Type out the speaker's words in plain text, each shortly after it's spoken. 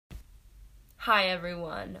Hi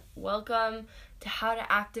everyone, welcome to How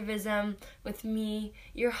to Activism with me,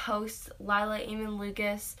 your host, Lila Eamon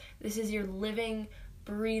Lucas. This is your living,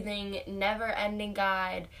 breathing, never-ending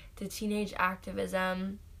guide to teenage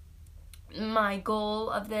activism. My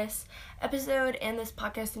goal of this episode and this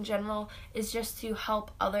podcast in general is just to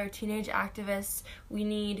help other teenage activists. We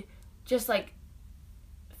need just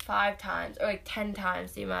 5 times or 10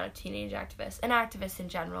 times the amount of teenage activists and activists in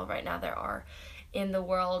general right now there are in the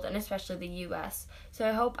world, and especially the U.S. So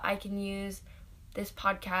I hope I can use this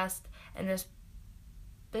podcast and this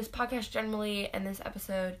podcast generally and this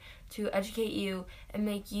episode to educate you and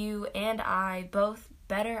make you and I both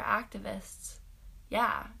better activists.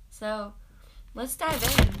 Yeah, so let's dive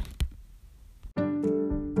in.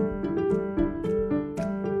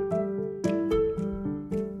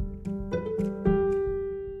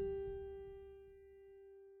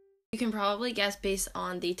 You can probably guess based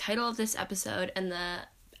on the title of this episode and the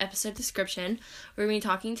episode description, we're going to be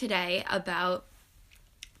talking today about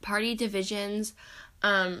party divisions,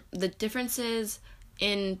 the differences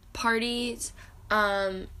in parties,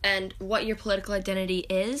 and what your political identity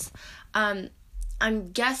is. I'm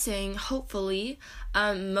guessing, hopefully,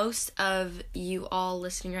 most of you all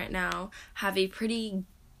listening right now have a pretty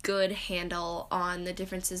good handle on the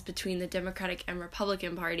differences between the Democratic and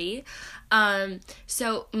Republican Party.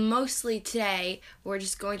 So mostly today, we're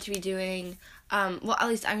just going to be doing, at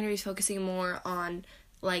least I'm going to be focusing more on,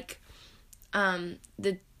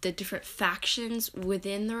 the different factions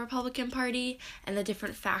within the Republican Party and the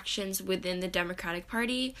different factions within the Democratic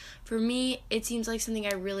Party. For me, it seems like something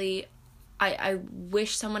I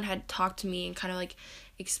wish someone had talked to me and kind of,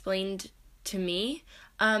 explained to me,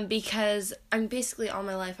 because I'm basically all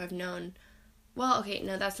my life I've known,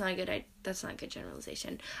 that's not a good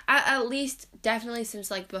generalization. At least definitely since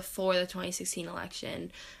before the 2016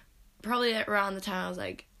 election, probably around the time I was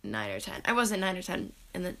 9 or 10. I wasn't 9 or 10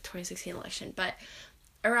 in the 2016 election, but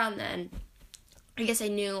around then, I guess I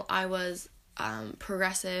knew I was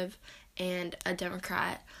progressive and a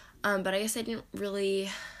Democrat, but I guess I didn't really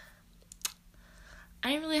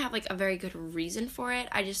have a very good reason for it.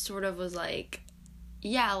 I just sort of was I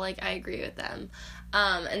agree with them.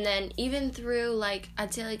 And then even through,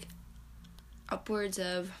 I'd say, upwards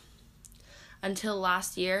of until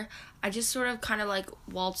last year, I just sort of kind of,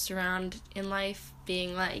 waltzed around in life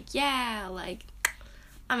being I'm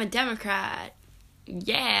a Democrat.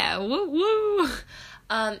 Yeah, woo woo.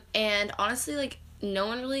 And honestly, no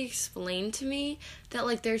one really explained to me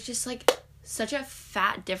that, there's just, such a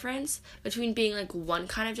fat difference between being, one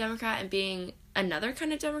kind of Democrat and being another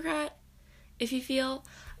kind of Democrat, if you feel.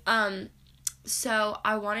 So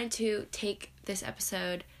I wanted to take this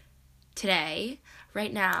episode today,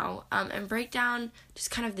 right now, and break down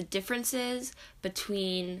just kind of the differences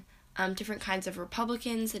between different kinds of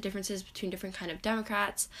Republicans, the differences between different kind of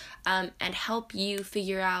Democrats, and help you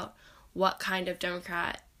figure out what kind of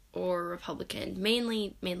Democrat or Republican,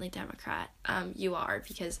 mainly Democrat, you are,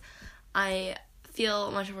 because I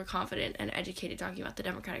feel much more confident and educated talking about the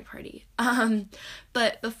Democratic Party.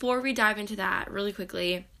 But before we dive into that, really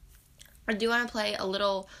quickly, I do want to play a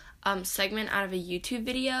little segment out of a YouTube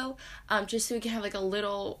video, just so we can have a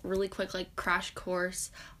little, really quick crash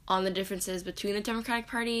course on the differences between the Democratic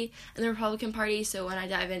Party and the Republican Party. So when I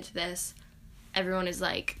dive into this, everyone is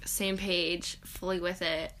same page, fully with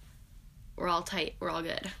it. We're all tight. We're all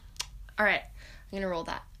good. All right, I'm gonna roll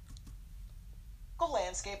that. The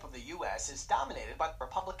landscape of the U.S. is dominated by the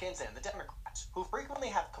Republicans and the Democrats, who frequently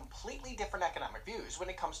have completely different economic views when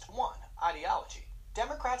it comes to one, ideology.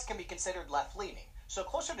 Democrats can be considered left-leaning, so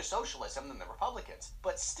closer to socialism than the Republicans,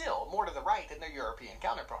 but still more to the right than their European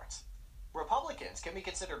counterparts. Republicans can be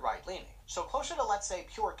considered right-leaning, so closer to, let's say,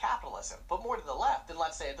 pure capitalism, but more to the left than,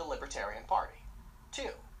 let's say, the Libertarian Party. 2.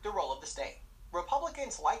 The role of the state.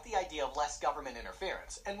 Republicans like the idea of less government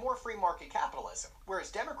interference and more free market capitalism, whereas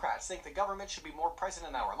Democrats think the government should be more present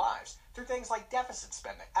in our lives through things like deficit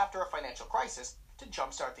spending after a financial crisis to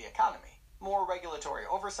jumpstart the economy, more regulatory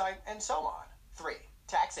oversight, and so on. 3.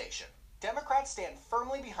 Taxation. Democrats stand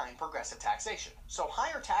firmly behind progressive taxation, so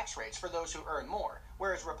higher tax rates for those who earn more,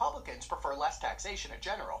 whereas Republicans prefer less taxation in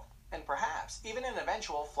general, and perhaps even an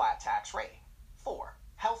eventual flat tax rate. 4.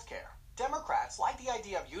 Healthcare. Democrats like the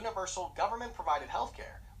idea of universal government-provided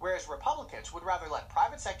healthcare, whereas Republicans would rather let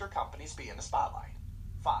private sector companies be in the spotlight.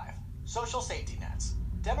 5. Social safety nets.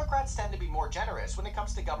 Democrats tend to be more generous when it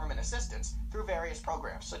comes to government assistance through various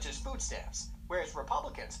programs such as food stamps, whereas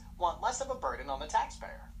Republicans want less of a burden on the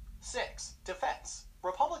taxpayer. 6. Defense.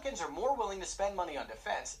 Republicans are more willing to spend money on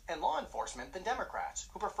defense and law enforcement than Democrats,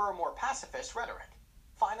 who prefer a more pacifist rhetoric.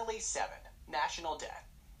 Finally, 7. National debt.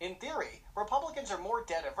 In theory, Republicans are more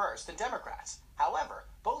debt averse than Democrats. However,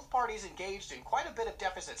 both parties engaged in quite a bit of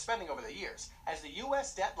deficit spending over the years, as the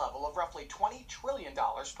U.S. debt level of roughly $20 trillion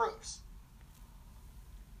proves.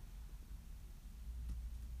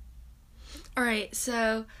 Alright,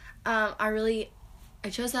 so I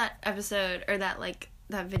chose that episode, or that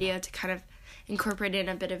video to kind of incorporate in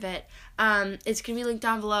a bit of it. It's going to be linked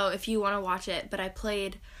down below if you want to watch it, but I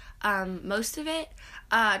played most of it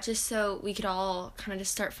just so we could all kind of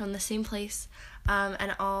just start from the same place. Alright,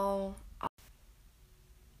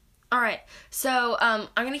 so I'm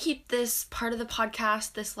going to keep this part of the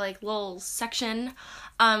podcast, this little section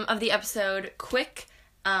of the episode quick,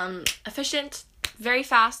 efficient, very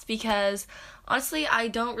fast, because honestly I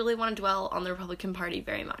don't really want to dwell on the Republican Party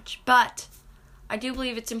very much, but I do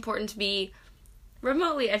believe it's important to be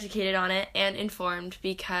remotely educated on it and informed,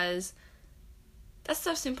 because that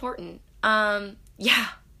stuff's important. Anyway,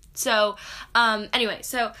 so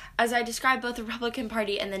as I describe both the Republican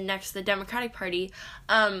Party and then next the Democratic Party,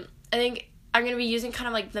 I think I'm going to be using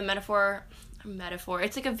kind of the metaphor,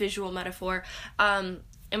 it's a visual metaphor.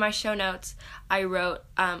 In my show notes, I wrote,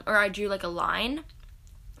 or I drew a line,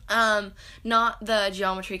 not the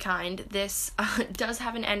geometry kind. This does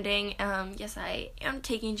have an ending. Yes, I am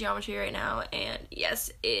taking geometry right now, and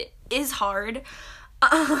yes, it is hard.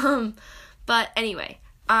 But anyway,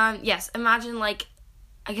 yes, imagine I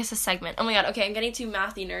guess a segment. Oh my god, okay, I'm getting too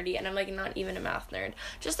mathy nerdy, and I'm not even a math nerd.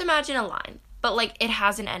 Just imagine a line, but it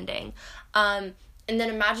has an ending. And then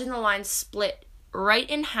imagine the line split right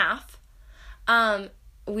in half.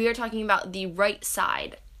 We are talking about the right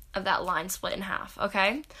side of that line split in half,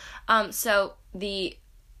 okay? So the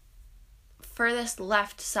furthest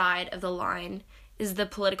left side of the line is the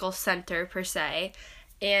political center, per se,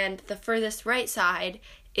 and the furthest right side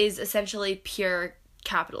is essentially pure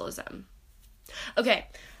capitalism. Okay,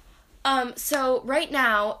 so right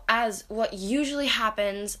now, as what usually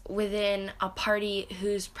happens within a party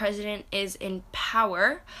whose president is in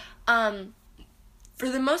power, for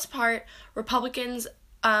the most part, Republicans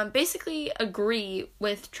basically agree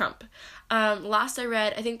with Trump. Last I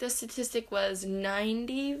read, I think the statistic was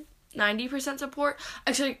 90% support.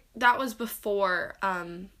 Actually, that was before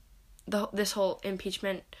this whole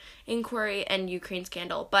impeachment inquiry and Ukraine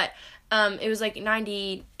scandal, but it was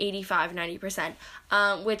 90, 85,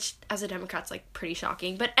 90%, which as a Democrat's pretty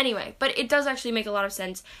shocking. But anyway, but it does actually make a lot of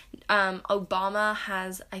sense. Obama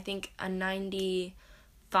has, I think, a 95%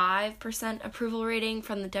 approval rating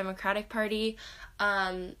from the Democratic Party.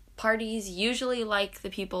 Parties usually like the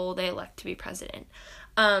people they elect to be president.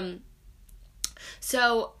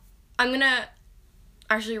 So I'm gonna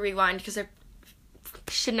actually rewind, because I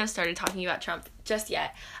shouldn't have started talking about Trump just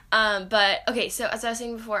yet. But okay, so as I was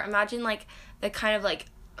saying before, imagine the kind of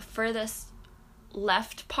furthest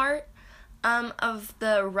left part of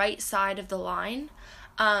the right side of the line,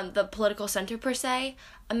 the political center, per se.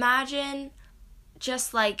 Imagine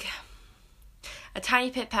just a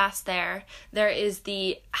tiny bit past there is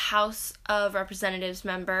the House of Representatives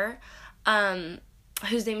member,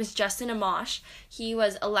 whose name is Justin Amash. He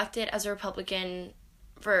was elected as a Republican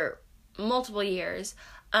for multiple years,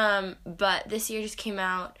 but this year just came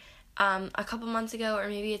out a couple months ago, or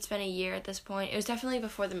maybe it's been a year at this point. It was definitely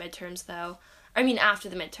before the midterms, though. I mean, after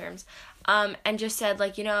the midterms. And just said,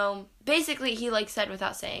 basically he said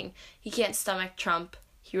without saying, he can't stomach Trump.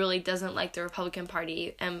 He really doesn't like the Republican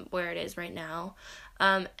Party and where it is right now.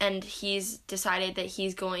 And he's decided that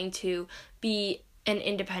he's going to be an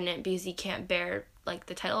independent because he can't bear,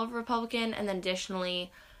 the title of Republican, and then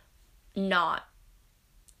additionally not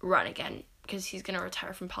run again because he's going to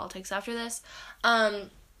retire from politics after this.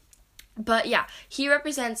 But yeah, he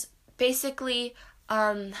represents basically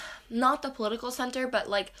not the political center, but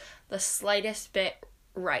the slightest bit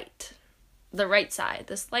right. The right side,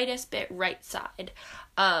 the slightest bit right side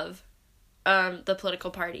of the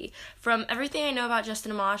political party. From everything I know about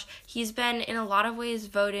Justin Amash, he's been in a lot of ways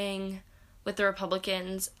voting with the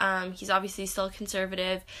Republicans. He's obviously still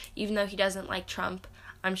conservative, even though he doesn't like Trump.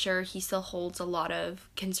 I'm sure he still holds a lot of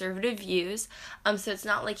conservative views. So it's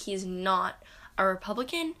not like he's not a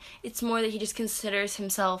Republican. It's more that he just considers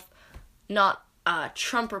himself not a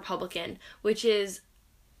Trump Republican, which is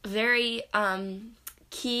very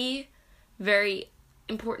key, very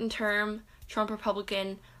important term. Trump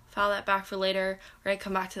Republican. File that back for later. We're going to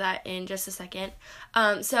come back to that in just a second.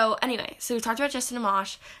 So anyway, so we talked about Justin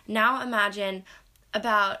Amash. Now imagine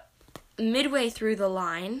about midway through the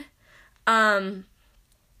line,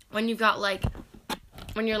 when you've got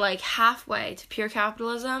when you're halfway to pure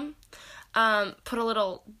capitalism, put a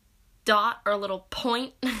little dot or a little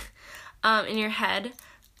point in your head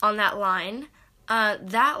on that line.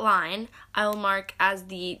 That line I will mark as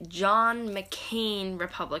the John McCain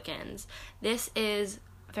Republicans. This is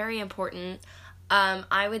very important.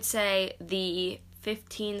 I would say the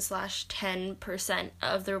 15/10%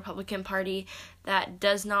 of the Republican Party that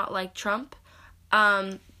does not like Trump,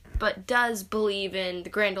 but does believe in the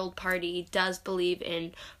grand old party, does believe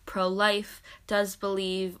in pro-life, does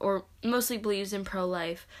believe, or mostly believes in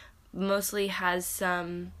pro-life, mostly has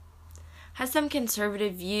some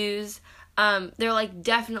conservative views. They're like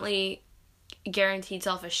definitely guaranteed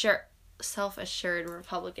self-assured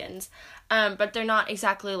Republicans, but they're not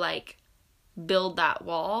exactly like build that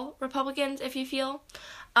wall Republicans, if you feel.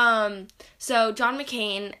 So John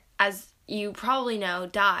McCain, as you probably know,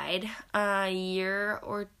 died a year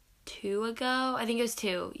or two ago. I think it was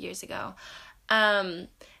 2 years ago.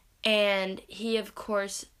 And he, of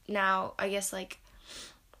course, now, I guess, like,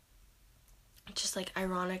 just, like,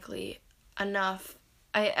 ironically enough,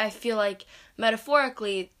 I feel like,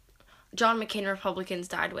 metaphorically, John McCain Republicans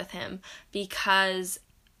died with him, because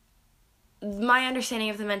my understanding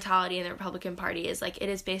of the mentality in the Republican Party is, like, it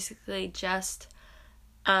is basically just,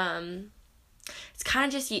 it's kind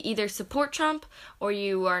of just you either support Trump or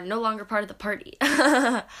you are no longer part of the party.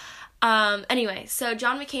 Anyway, so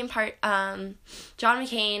John McCain,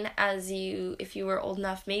 if you were old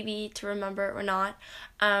enough maybe to remember or not,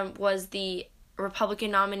 was the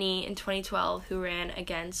Republican nominee in 2012 who ran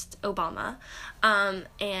against Obama,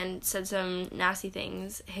 and said some nasty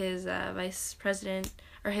things. His vice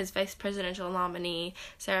presidential nominee,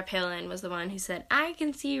 Sarah Palin, was the one who said, "I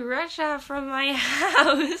can see Russia from my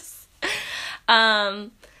house."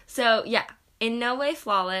 So yeah, in no way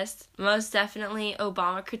flawless, most definitely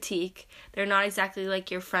Obama critique. They're not exactly like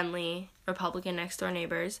your friendly Republican next door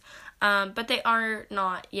neighbors, but they are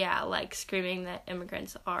not, like screaming that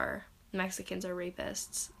Mexicans are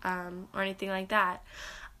rapists, or anything like that.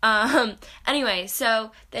 Anyway,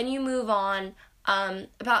 so then you move on,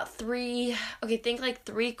 about think like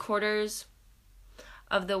 3/4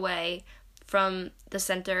 of the way from the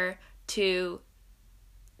center to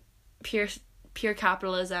pure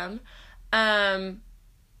capitalism. And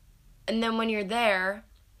then when you're there,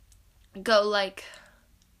 go like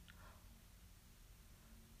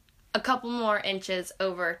a couple more inches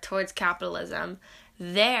over towards capitalism.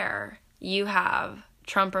 There you have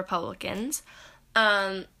Trump Republicans.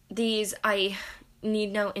 These, I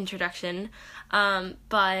need no introduction,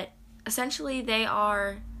 but essentially they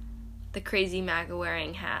are the crazy MAGA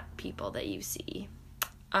wearing hat people that you see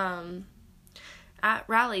at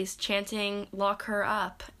rallies chanting "lock her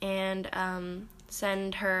up" and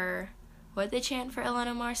send her, what did they chant for Ilhan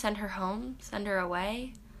Omar? Send her home? Send her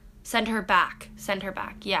away? Send her back,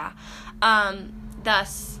 yeah.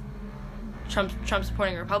 Thus, Trump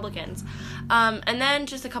supporting Republicans. And then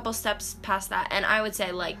just a couple steps past that, and I would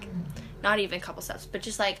say, like, not even a couple steps, but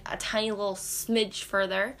just like a tiny little smidge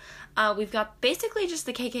further, we've got basically just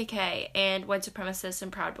the KKK and white supremacists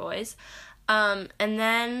and Proud Boys. And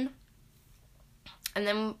then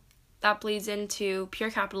that bleeds into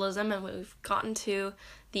pure capitalism, and we've gotten to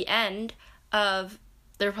the end of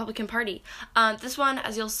the Republican Party. This one,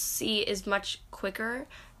 as you'll see, is much quicker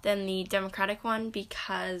than the Democratic one,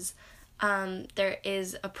 because there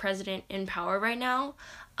is a president in power right now,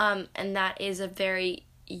 and that is a very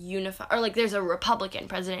there's a Republican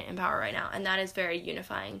president in power right now, and that is very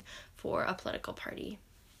unifying for a political party.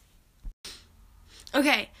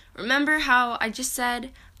 Okay, remember how I just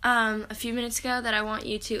said a few minutes ago that I want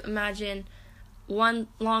you to imagine one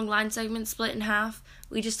long line segment split in half?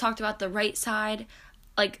 We just talked about the right side,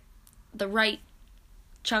 like the right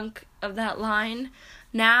chunk of that line.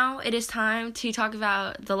 Now it is time to talk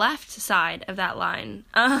about the left side of that line.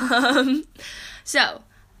 So,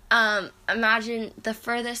 imagine the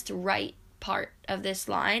furthest right part of this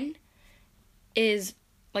line is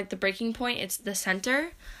like the breaking point. It's the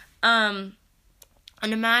center. And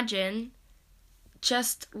imagine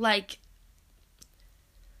just like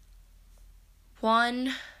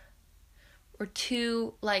one or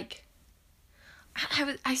two, like,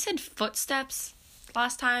 I said footsteps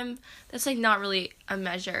last time. That's like not really a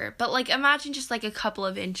measure, but like imagine just like a couple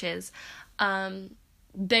of inches,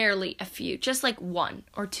 barely a few, just like 1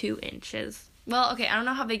 or 2 inches. Well, okay, I don't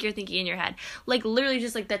know how big you're thinking in your head. Like literally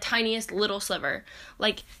just like the tiniest little sliver.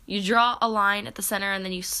 Like you draw a line at the center and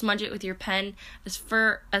then you smudge it with your pen as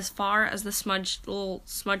far as the little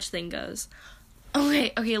smudge thing goes.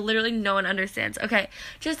 Okay, literally no one understands. Okay,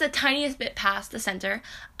 just the tiniest bit past the center.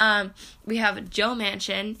 We have Joe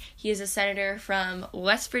Manchin. He is a senator from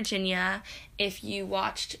West Virginia. If you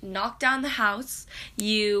watched Knock Down the House,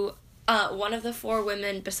 you one of the 4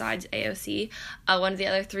 women besides AOC, one of the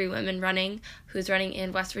other 3 women who's running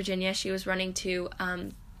in West Virginia, she was running to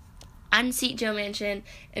unseat Joe Manchin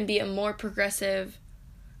and be a more progressive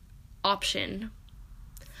option,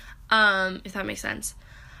 if that makes sense.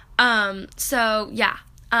 So, yeah,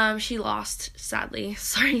 she lost, sadly.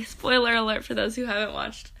 Sorry, spoiler alert for those who haven't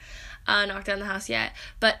watched Knock Down the House yet,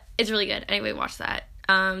 but it's really good. Anyway, watch that.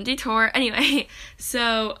 Detour. Anyway,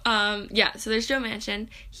 so, so there's Joe Manchin.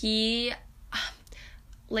 He,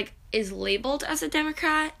 is labeled as a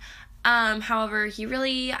Democrat. However,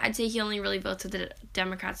 I'd say he only really votes with the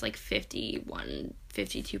Democrats,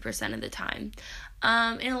 52% of the time.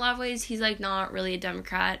 In a lot of ways, he's, not really a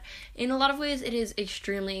Democrat. In a lot of ways, it is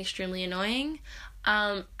extremely, extremely annoying.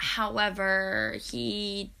 However,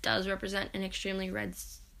 he does represent an extremely red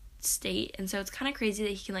state, and so it's kind of crazy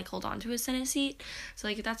that he can hold on to his Senate seat. So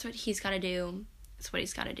if that's what he's got to do, that's what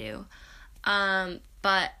he's got to do.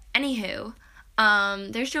 But anywho,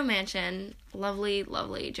 there's Joe Manchin, lovely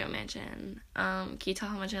Joe Manchin. Can you tell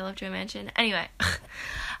how much I love Joe Manchin? Anyway,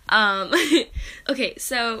 okay,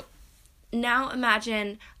 so now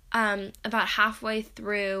imagine about halfway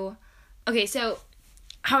through. Okay, so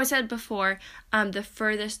how I said before, the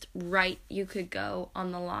furthest right you could go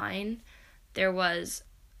on the line, there was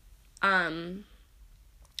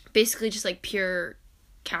basically just pure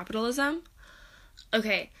capitalism.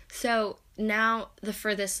 Okay, so now the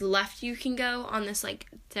furthest left you can go on this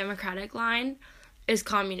democratic line is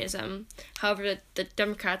communism. However, the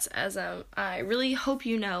Democrats, as I really hope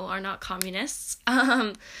you know, are not communists.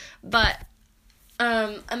 But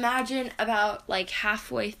imagine about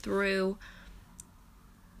halfway through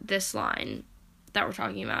this line that we're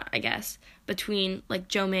talking about, I guess, between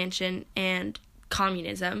Joe Manchin and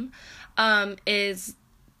communism, is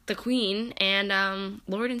the Queen and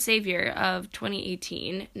Lord and Savior of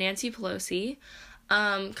 2018, Nancy Pelosi,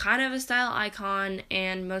 kind of a style icon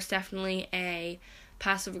and most definitely a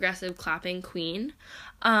passive-aggressive clapping queen.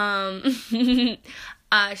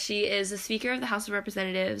 She is the Speaker of the House of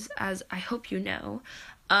Representatives, as I hope you know.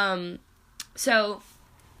 So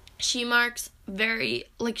she marks a very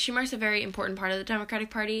important part of the Democratic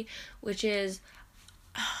Party, which is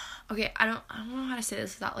okay, I don't know how to say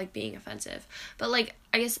this without being offensive, but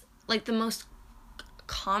I guess the most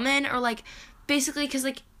common, or basically, because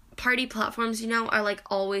party platforms, are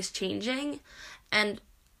always changing, and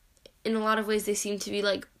in a lot of ways they seem to be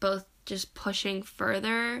both just pushing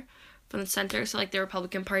further from the center. So the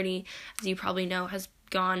Republican Party, as you probably know, has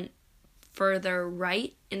gone further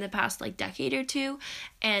right in the past decade or two,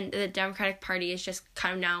 and the Democratic Party is just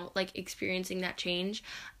kind of now experiencing that change,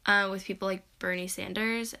 with people like Bernie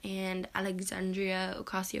Sanders and Alexandria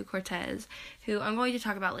Ocasio-Cortez, who I'm going to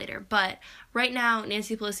talk about later. But right now,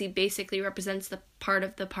 Nancy Pelosi basically represents the part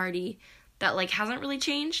of the party that hasn't really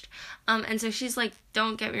changed, and so she's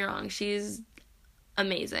don't get me wrong, she's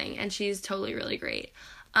amazing and she's totally really great,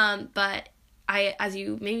 but as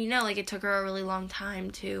you maybe know, it took her a really long time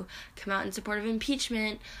to come out in support of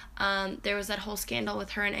impeachment. There was that whole scandal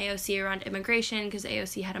with her and AOC around immigration, because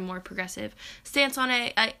AOC had a more progressive stance on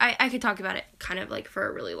it. I could talk about it kind of for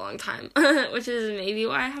a really long time, which is maybe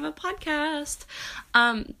why I have a podcast.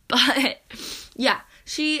 But yeah,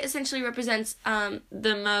 she essentially represents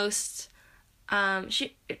the most,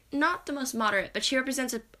 she not the most moderate, but she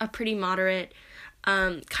represents a pretty moderate,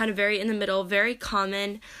 kind of very in the middle, very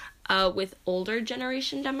common with older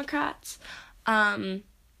generation Democrats.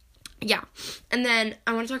 Yeah. And then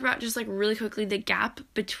I want to talk about just like really quickly the gap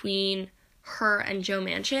between her and Joe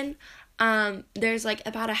Manchin. There's like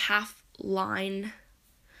about a half line,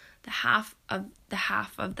 the half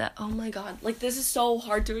of the, oh my god, like this is so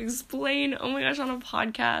hard to explain. Oh my gosh, on a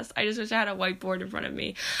podcast. I just wish I had a whiteboard in front of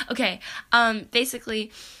me. Okay. Basically,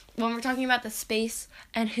 when we're talking about the space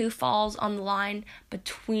and who falls on the line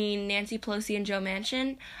between Nancy Pelosi and Joe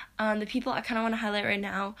Manchin, the people I kind of want to highlight right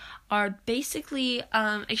now are basically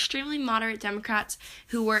extremely moderate Democrats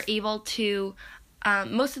who were able to,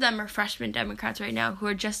 most of them are freshman Democrats right now who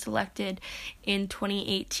are just elected in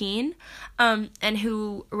 2018, and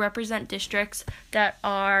who represent districts that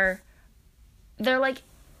are, they're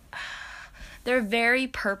very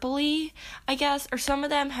purpley, I guess, or some of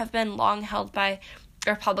them have been long held by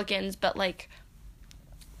Republicans, but like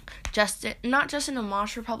not Justin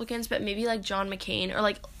Amash Republicans, but maybe like John McCain, or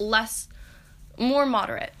like more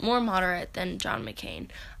moderate than John McCain,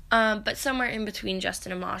 but somewhere in between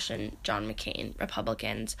Justin Amash and John McCain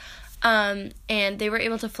Republicans, and they were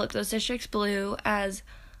able to flip those districts blue, as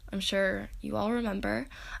I'm sure you all remember,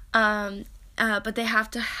 but they have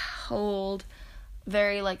to hold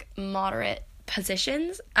very like moderate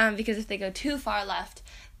positions, because if they go too far left,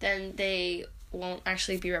 then they won't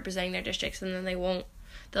actually be representing their districts, and then they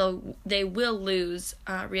will lose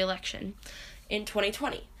re-election in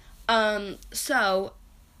 2020. So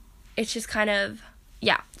it's just kind of,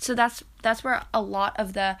 yeah. So that's where a lot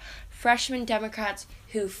of the freshman Democrats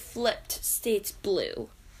who flipped states blue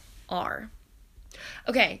are.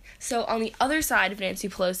 Okay, so on the other side of Nancy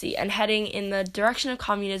Pelosi and heading in the direction of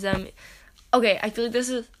communism, okay, I feel like this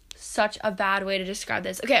is such a bad way to describe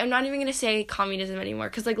this. Okay, I'm not even going to say communism anymore,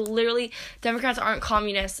 because, like, literally, Democrats aren't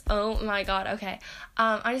communists. Oh, my God, okay.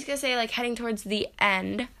 I'm just going to say, like, heading towards the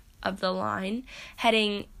end of the line,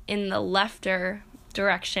 heading in the lefter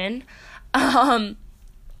direction,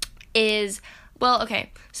 is... Well,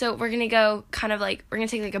 okay, so we're going to go kind of like, we're going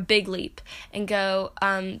to take like a big leap and go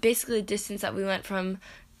basically the distance that we went from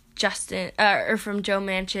from Joe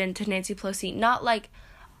Manchin to Nancy Pelosi, not like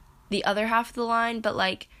the other half of the line, but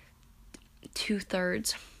like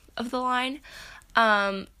 2/3 of the line.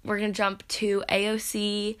 We're going to jump to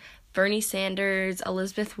AOC, Bernie Sanders,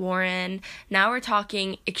 Elizabeth Warren. Now we're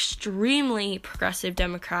talking extremely progressive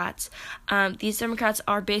Democrats. These Democrats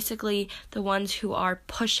are basically the ones who are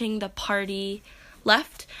pushing the party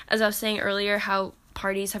left. As I was saying earlier, how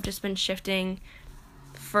parties have just been shifting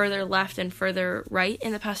further left and further right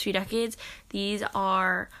in the past few decades. These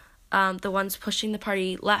are the ones pushing the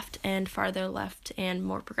party left and farther left and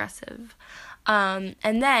more progressive. And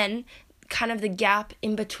then kind of the gap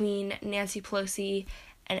in between Nancy Pelosi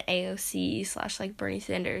and AOC / like Bernie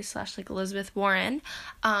Sanders / like Elizabeth Warren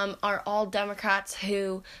are all Democrats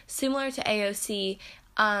who, similar to AOC,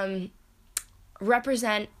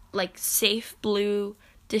 represent like safe blue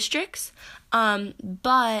districts.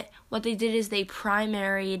 But what they did is they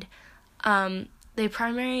primaried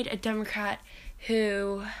a Democrat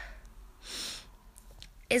who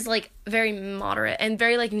is like very moderate and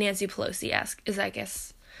very like Nancy Pelosi-esque is, I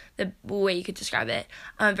guess, the way you could describe it.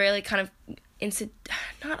 Very like kind of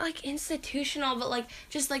not like institutional, but like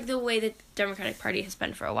just like the way the Democratic Party has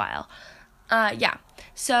been for a while. Yeah.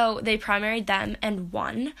 So they primaried them and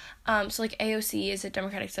won. So like AOC is a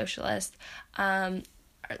Democratic Socialist.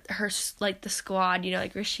 Her like the squad, you know,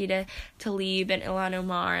 like Rashida Tlaib and Ilhan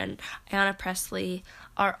Omar and Ayanna Pressley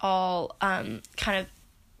are all kind of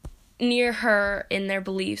near her in their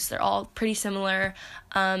beliefs. They're all pretty similar.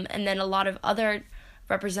 And then a lot of other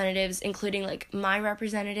representatives, including like my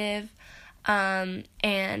representative, and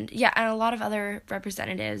a lot of other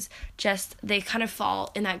representatives, just they kind of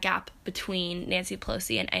fall in that gap between Nancy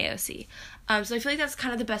Pelosi and AOC. So I feel like that's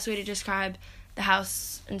kind of the best way to describe the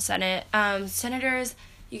House and Senate. Senators,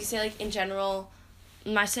 you can say like in general,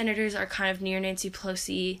 my senators are kind of near Nancy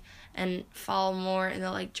Pelosi and fall more in the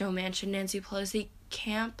like Joe Manchin, Nancy Pelosi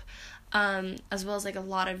camp, as well as like a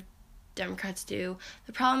lot of Democrats do.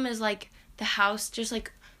 The problem is like the House, just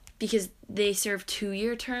like because they serve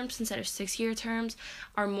 2-year terms instead of 6-year terms,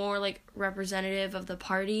 are more like representative of the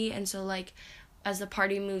party. And so like as the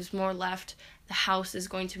party moves more left, the House is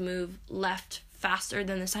going to move left faster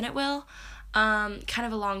than the Senate will. Kind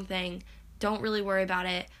of a long thing. Don't really worry about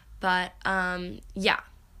it. But yeah,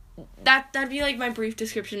 that'd be like my brief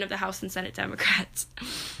description of the House and Senate Democrats.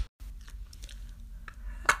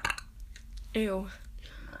 Ew.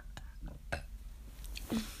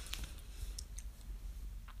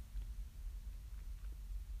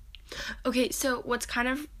 Okay, so what's kind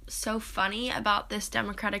of so funny about this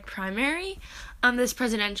Democratic primary, this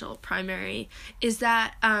presidential primary, is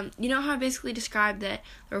that, you know how I basically described that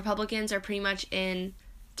the Republicans are pretty much in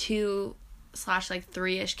 2 / like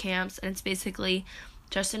 3-ish camps, and it's basically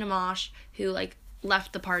Justin Amash, who, like,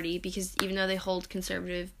 left the party because even though they hold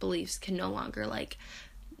conservative beliefs, can no longer, like,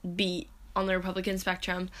 be on the Republican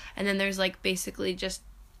spectrum, and then there's, like, basically just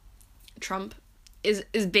Trump is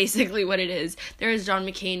basically what it is. There is John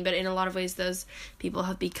McCain, but in a lot of ways those people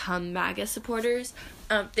have become MAGA supporters.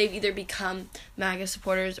 They've either become MAGA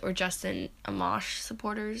supporters or Justin Amash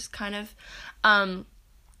supporters, kind of. And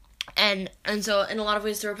so in a lot of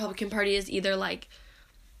ways the Republican Party is either like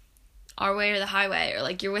our way or the highway, or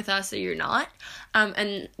like you're with us or you're not.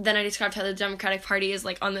 And then I described how the Democratic Party is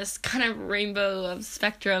like on this kind of rainbow of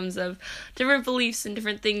spectrums of different beliefs and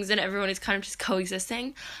different things, and everyone is kind of just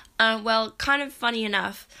coexisting. Well, kind of funny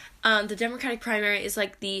enough, the Democratic primary is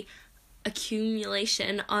like the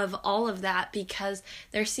accumulation of all of that, because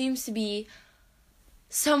there seems to be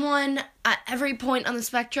someone at every point on the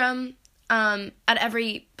spectrum, at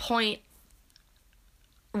every point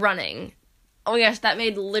running Oh my gosh, that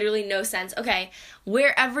made literally no sense. Okay,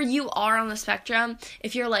 wherever you are on the spectrum,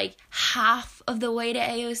 if you're like half of the way to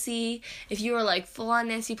AOC, if you are like full on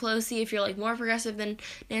Nancy Pelosi, if you're like more progressive than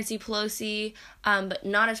Nancy Pelosi, but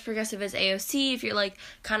not as progressive as AOC, if you're like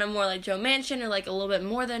kind of more like Joe Manchin or like a little bit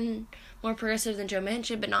more progressive than Joe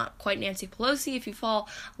Manchin, but not quite Nancy Pelosi. If you fall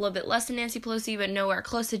a little bit less than Nancy Pelosi, but nowhere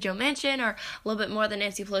close to Joe Manchin, or a little bit more than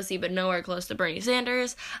Nancy Pelosi, but nowhere close to Bernie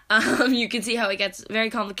Sanders, you can see how it gets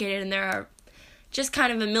very complicated, and there are just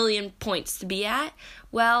kind of a million points to be at.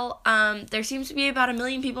 Well, there seems to be about 1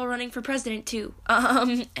 million people running for president, too.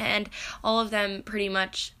 And all of them pretty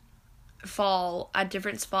much fall at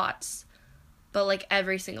different spots, but, like,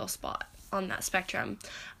 every single spot on that spectrum.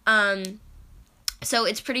 So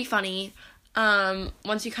it's pretty funny,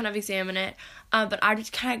 once you kind of examine it. But I'm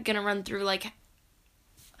just kind of gonna run through, like,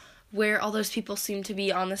 where all those people seem to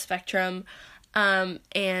be on the spectrum,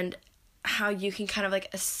 and how you can kind of like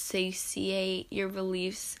associate your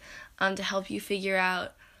beliefs to help you figure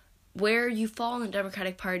out where you fall in the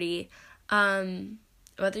Democratic Party,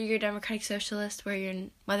 whether you're a Democratic Socialist,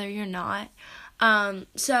 whether you're not.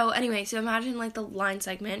 So imagine like the line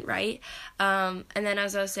segment, right? And then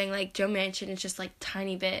as I was saying, like Joe Manchin is just like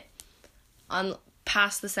tiny bit on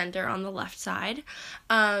past the center on the left side.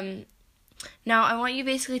 Now, I want you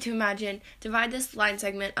basically to divide this line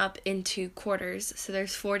segment up into quarters. So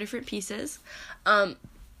there's 4 different pieces.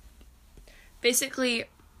 Basically,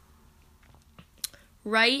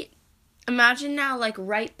 imagine now, like,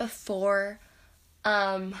 right before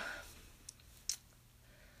the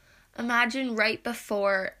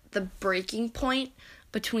breaking point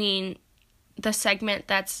between the segment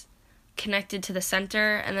that's connected to the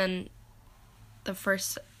center and then the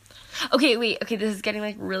first... Okay, this is getting,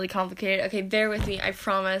 like, really complicated. Okay, bear with me, I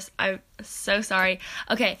promise. I'm so sorry.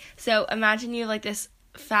 Okay, so imagine you have, like, this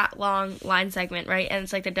fat, long line segment, right? And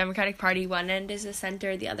it's, like, the Democratic Party. One end is the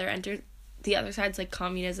center, the other side's, like,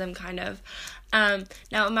 communism, kind of.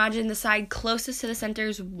 Now imagine the side closest to the center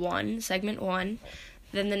is 1, segment 1.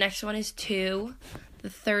 Then the next one is 2. The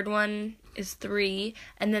third one is 3,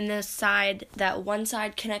 and then that one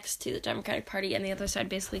side connects to the Democratic Party and the other side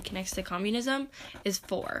basically connects to communism is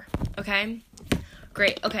 4. Okay?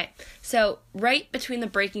 Great. Okay. So right between the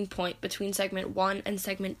breaking point between segment 1 and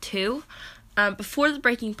segment 2, before the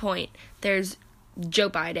breaking point, there's Joe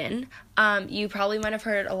Biden. You probably might have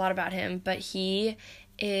heard a lot about him, but he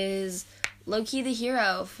is low-key the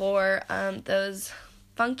hero for those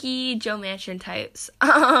funky Joe Manchin types.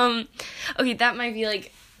 Okay, that might be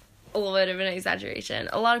like a little bit of an exaggeration.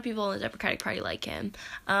 A lot of people in the Democratic Party like him,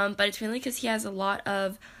 but it's mainly because he has a lot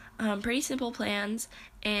of pretty simple plans,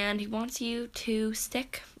 and he wants you to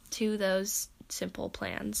stick to those simple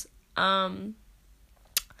plans. Yeah,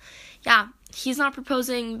 he's not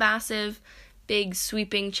proposing massive, big,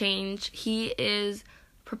 sweeping change. He is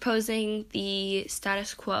proposing the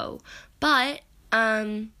status quo. But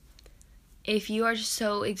if you are just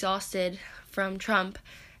so exhausted from Trump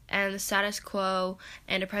and the status quo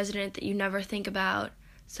and a president that you never think about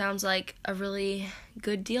sounds like a really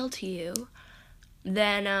good deal to you,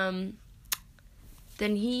 then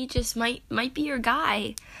he just might be your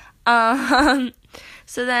guy.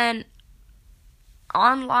 So then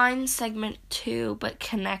online segment 2, but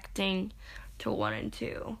connecting to 1 and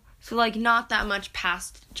 2. So, like, not that much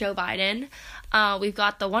past Joe Biden. We've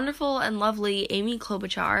got the wonderful and lovely Amy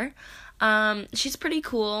Klobuchar. She's pretty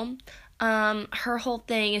cool. Her whole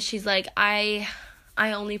thing is she's like, I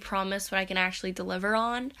only promise what I can actually deliver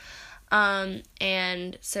on.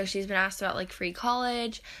 And so she's been asked about, like, free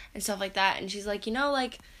college and stuff like that. And she's like,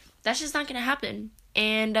 like, that's just not gonna happen.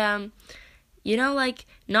 And, like,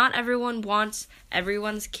 not everyone wants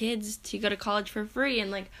everyone's kids to go to college for free.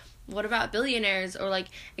 And, like, what about billionaires or, like,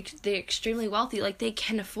 the extremely wealthy? Like, they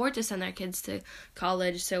can afford to send their kids to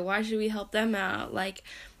college, so why should we help them out? Like,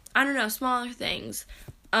 I don't know, smaller things.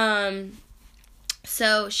 So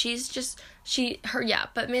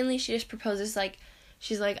but mainly she just proposes, like,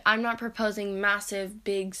 she's like, I'm not proposing massive,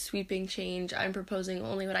 big, sweeping change. I'm proposing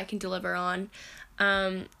only what I can deliver on.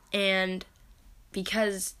 And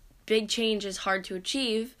because big change is hard to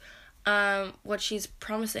achieve, what she's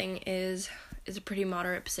promising is a pretty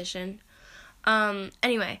moderate position.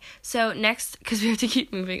 Anyway, so next, because we have to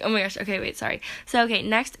keep moving. Oh my gosh, okay, wait, sorry. So, okay,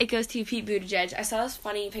 next it goes to Pete Buttigieg. I saw this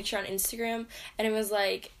funny picture on Instagram, and it was,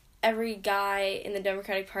 like, every guy in the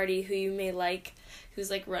Democratic Party who you may like, who's,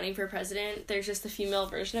 like, running for president, there's just a female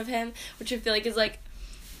version of him, which I feel like is, like,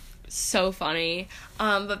 so funny.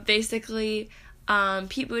 But basically,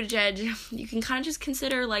 Pete Buttigieg, you can kind of just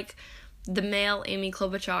consider, like, the male Amy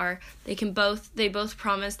Klobuchar. They both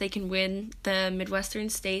promise they can win the Midwestern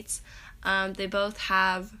states. They both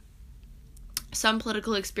have some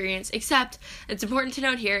political experience, except it's important to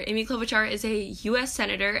note here, Amy Klobuchar is a U.S.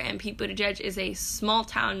 senator and Pete Buttigieg is a small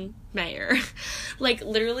town mayor. Like,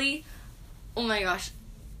 literally, oh my gosh,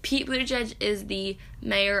 Pete Buttigieg is the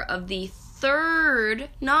mayor of the third,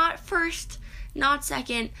 not first, not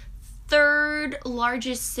second, third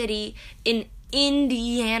largest city in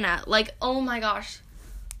Indiana. Like, oh my gosh.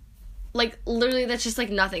 Like, literally, that's just, like,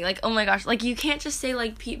 nothing. Like, oh my gosh. Like, you can't just say,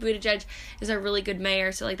 like, Pete Buttigieg is a really good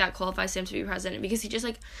mayor, so, like, that qualifies him to be president, because he just,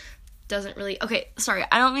 like, doesn't really... Okay, sorry,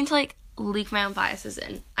 I don't mean to, like, leak my own biases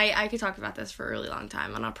in. I could talk about this for a really long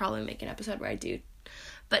time, and I'll probably make an episode where I do.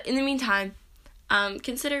 But in the meantime,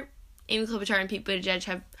 consider Amy Klobuchar and Pete Buttigieg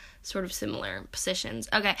have sort of similar positions.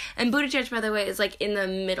 Okay, and Buttigieg, by the way, is, like, in the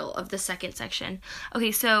middle of the second section.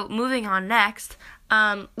 Okay, so moving on next...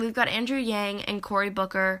 we've got Andrew Yang and Cory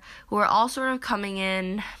Booker, who are all sort of coming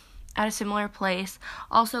in at a similar place.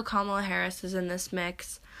 Also, Kamala Harris is in this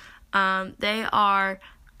mix. They are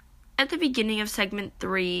at the beginning of segment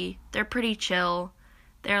 3. They're pretty chill.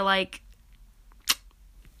 They're like,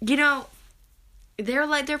 you know,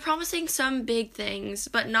 they're promising some big things,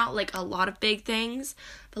 but not like a lot of big things,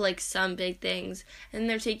 but like some big things. And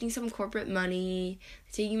they're taking some corporate money,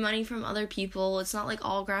 taking money from other people. It's not like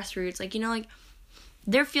all grassroots. Like, you know, like,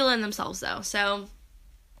 they're feeling themselves, though, so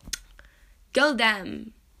go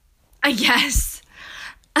them, I guess.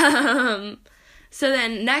 So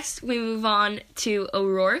then next we move on to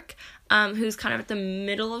O'Rourke, who's kind of at the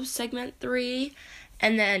middle of segment 3,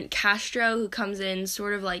 and then Castro, who comes in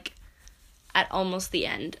sort of like at almost the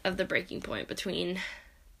end of the breaking point between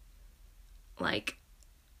like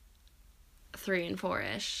 3 and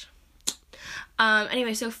 4-ish.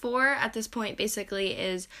 Anyway, so 4 at this point basically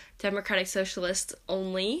is Democratic Socialists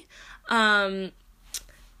only. 4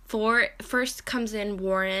 first comes in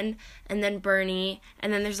Warren, and then Bernie,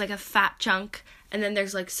 and then there's like a fat chunk, and then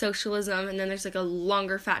there's like socialism, and then there's like a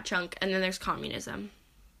longer fat chunk, and then there's communism.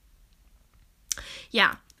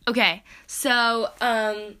 Yeah, okay, so,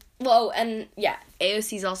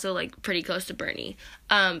 AOC's also like pretty close to Bernie,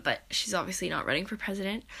 but she's obviously not running for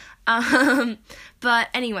president. But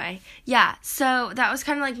anyway, yeah, so that was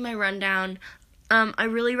kind of like my rundown. I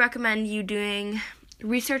really recommend you doing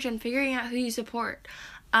research and figuring out who you support.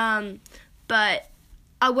 But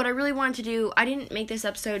what I really wanted to do, I didn't make this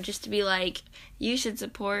episode just to be like, you should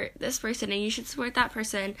support this person and you should support that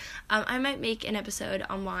person. I might make an episode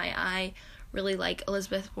on why I really like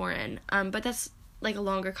Elizabeth Warren, but that's like a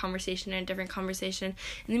longer conversation and a different conversation.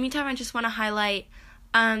 In the meantime, I just want to highlight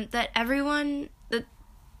that everyone,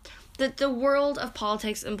 that the world of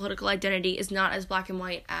politics and political identity is not as black and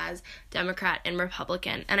white as Democrat and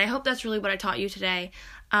Republican. And I hope that's really what I taught you today.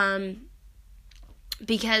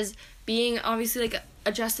 Because being obviously like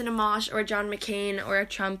a Justin Amash or a John McCain or a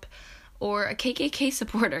Trump or a KKK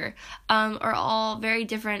supporter are all very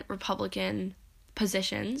different Republican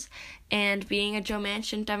positions, and being a Joe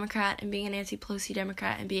Manchin Democrat and being a Nancy Pelosi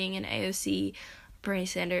Democrat and being an AOC, Bernie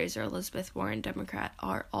Sanders, or Elizabeth Warren Democrat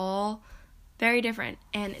are all very different,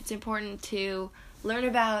 and it's important to learn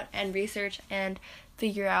about and research and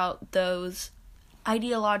figure out those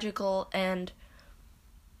ideological and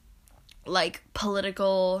like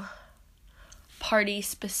political party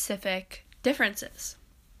specific differences.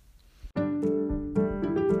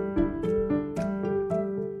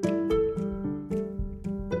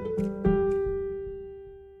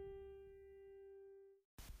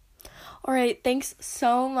 Alright, thanks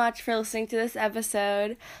so much for listening to this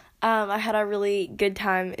episode. I had a really good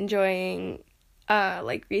time enjoying,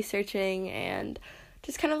 researching and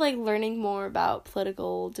just kind of, learning more about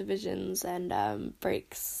political divisions and,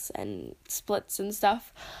 breaks and splits and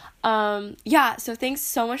stuff. So thanks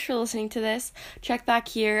so much for listening to this. Check back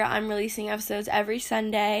here. I'm releasing episodes every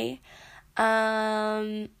Sunday.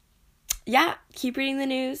 Keep reading the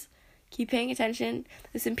news. Keep paying attention.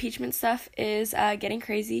 This impeachment stuff is getting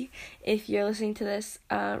crazy. If you're listening to this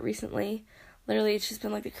recently, literally it's just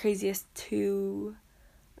been the craziest two,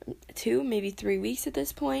 maybe 3 weeks at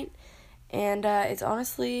this point. And it's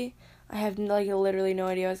honestly, I have literally no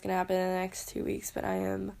idea what's going to happen in the next 2 weeks, but I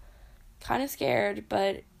am kind of scared,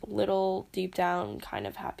 but little deep down kind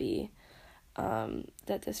of happy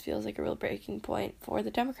that this feels like a real breaking point for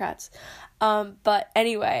the Democrats. But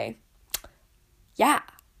anyway, yeah.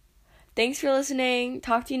 Thanks for listening.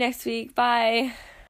 Talk to you next week. Bye.